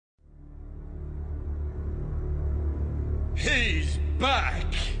He's back!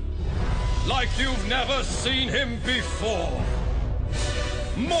 Like you've never seen him before.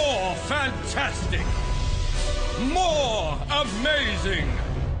 More fantastic. More amazing.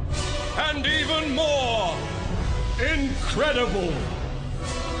 And even more incredible.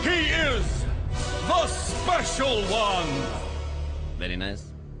 He is the special one. Very nice.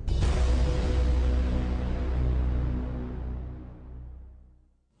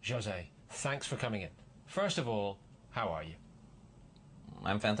 Jose, thanks for coming in. First of all, how are you?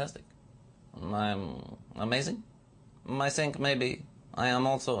 I'm fantastic. I'm amazing. I think maybe I am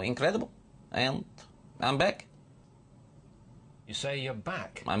also incredible. And I'm back. You say you're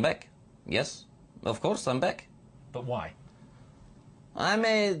back. I'm back. Yes, of course I'm back. But why? I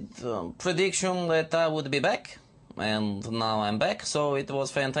made a prediction that I would be back. And now I'm back, so it was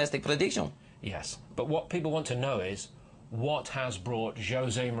fantastic prediction. Yes, but what people want to know is, what has brought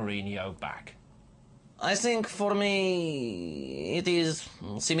Jose Mourinho back? I think for me it is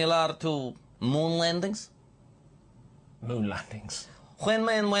similar to moon landings. Moon landings. When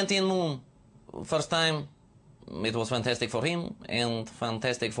man went in moon first time, it was fantastic for him and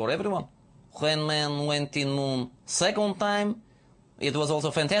fantastic for everyone. When man went in moon second time, it was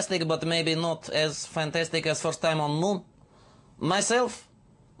also fantastic, but maybe not as fantastic as first time on moon. Myself,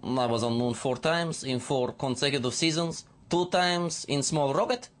 I was on moon 4 times in 4 consecutive seasons, 2 times in small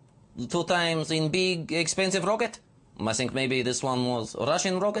rocket, 2 times in big expensive rocket. I think maybe this one was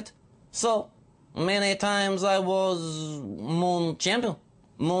Russian rocket. So many times I was moon champion.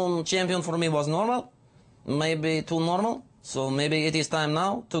 Moon champion for me was normal, maybe too normal. So maybe it is time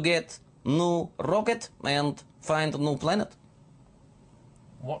now to get new rocket and find a new planet.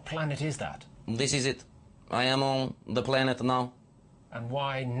 What planet is that? This is it. I am on the planet now. And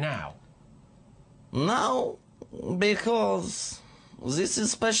why now? Now, because this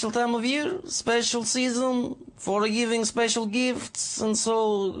is special time of year, special season for giving special gifts, and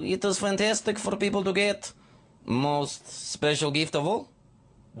so it is fantastic for people to get most special gift of all.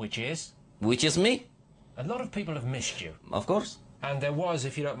 Which is? Which is me. A lot of people have missed you. Of course. And there was,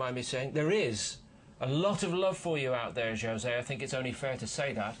 if you don't mind me saying, there is a lot of love for you out there, Jose. I think it's only fair to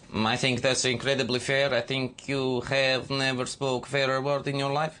say that. I think that's incredibly fair. I think you have never spoke fairer word in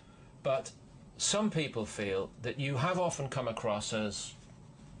your life. But some people feel that you have often come across as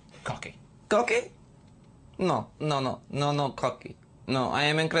cocky. Cocky? No, cocky. No, I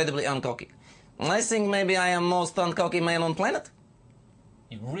am incredibly uncocky. I think maybe I am most uncocky man on planet.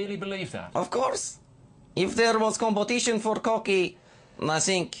 You really believe that? Of course. If there was competition for cocky, I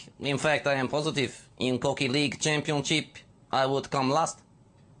think, in fact, I am positive. In Cocky League Championship, I would come last.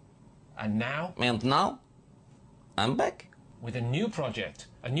 And now? And now, I'm back. With a new project,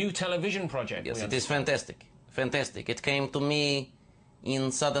 a new television project. Yes, it is fantastic. Fantastic. It came to me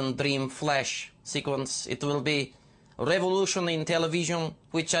in sudden dream flash sequence. It will be a revolution in television,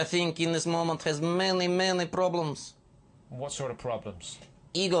 which I think in this moment has many problems. What sort of problems?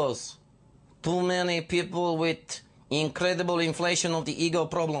 Egos. Too many people with incredible inflation of the ego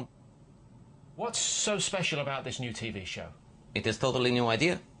problem. What's so special about this new TV show? It is totally new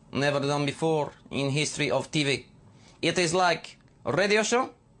idea. Never done before in history of TV. It is like a radio show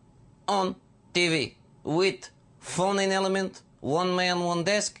on TV with phone in element, one man, one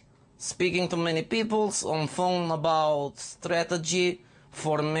desk, speaking to many people on phone about strategy,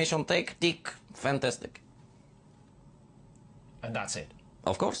 formation tactic. Fantastic. And that's it?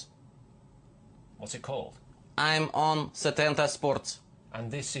 Of course. What's it called? I'm on Setanta Sports. And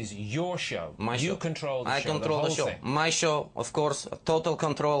this is your show. My show. You control the show. I control the show. Thing. My show, of course, total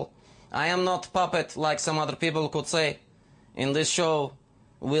control. I am not puppet like some other people could say. In this show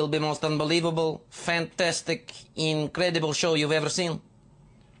will be most unbelievable, fantastic, incredible show you've ever seen.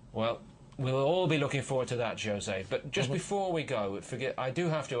 Well, we'll all be looking forward to that, Jose. But just before we go, I do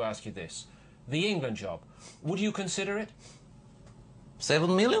have to ask you this. The England job, would you consider it?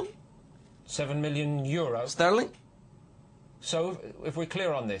 7 million? 7 million euros? Sterling? So, if we're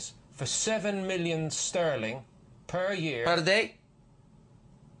clear on this, for 7 million sterling per year... Per day?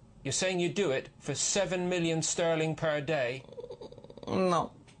 You're saying you do it for 7 million sterling per day?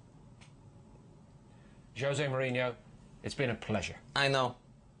 No. Jose Mourinho, it's been a pleasure. I know.